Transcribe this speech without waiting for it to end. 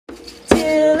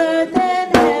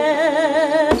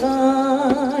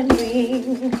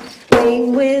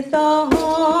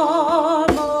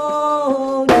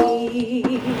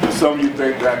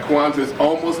Kwanzaa is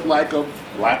almost like a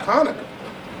Black Hanukkah.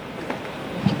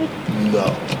 No.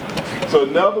 So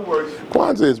in other words,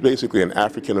 Kwanzaa is basically an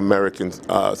African-American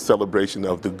celebration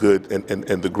of the good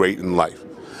and the great in life.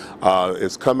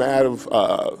 It's come out of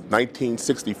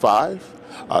 1965.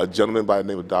 A gentleman by the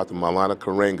name of Dr. Maulana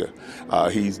Karenga.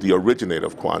 He's the originator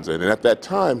of Kwanzaa. And at that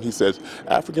time, he says,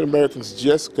 African Americans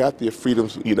just got their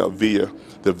freedoms, via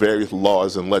the various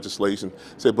laws and legislation.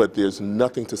 Said, but there's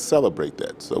nothing to celebrate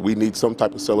that. So we need some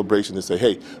type of celebration to say,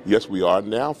 hey, yes, we are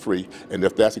now free. And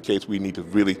if that's the case, we need to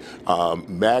really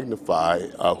magnify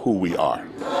who we are.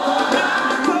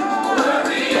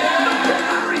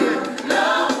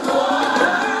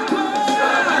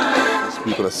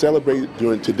 We're going to celebrate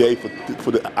during today for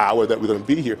the hour that we're going to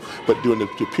be here, but during the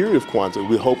period of Kwanzaa,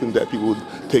 we're hoping that people will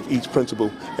take each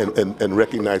principle and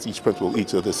recognize each principle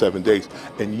each of the 7 days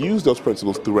and use those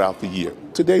principles throughout the year.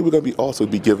 Today we're going to also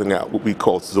be giving out what we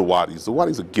call zawadi.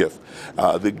 Zawadi is a gift.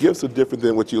 The gifts are different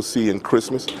than what you'll see in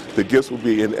Christmas. The gifts will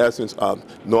be, in essence,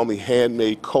 normally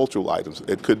handmade cultural items.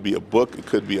 It could be a book, it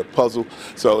could be a puzzle.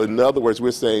 So in other words,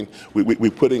 we're saying we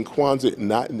put in Kwanzaa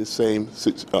not in the same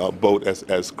boat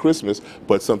as Christmas,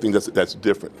 but something that's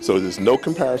different. So there's no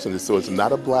comparison. So it's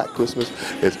not a Black Christmas.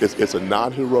 It's a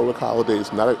non-heroic holiday.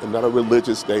 It's not a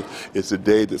religious day. It's a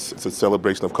day that's a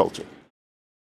celebration of culture.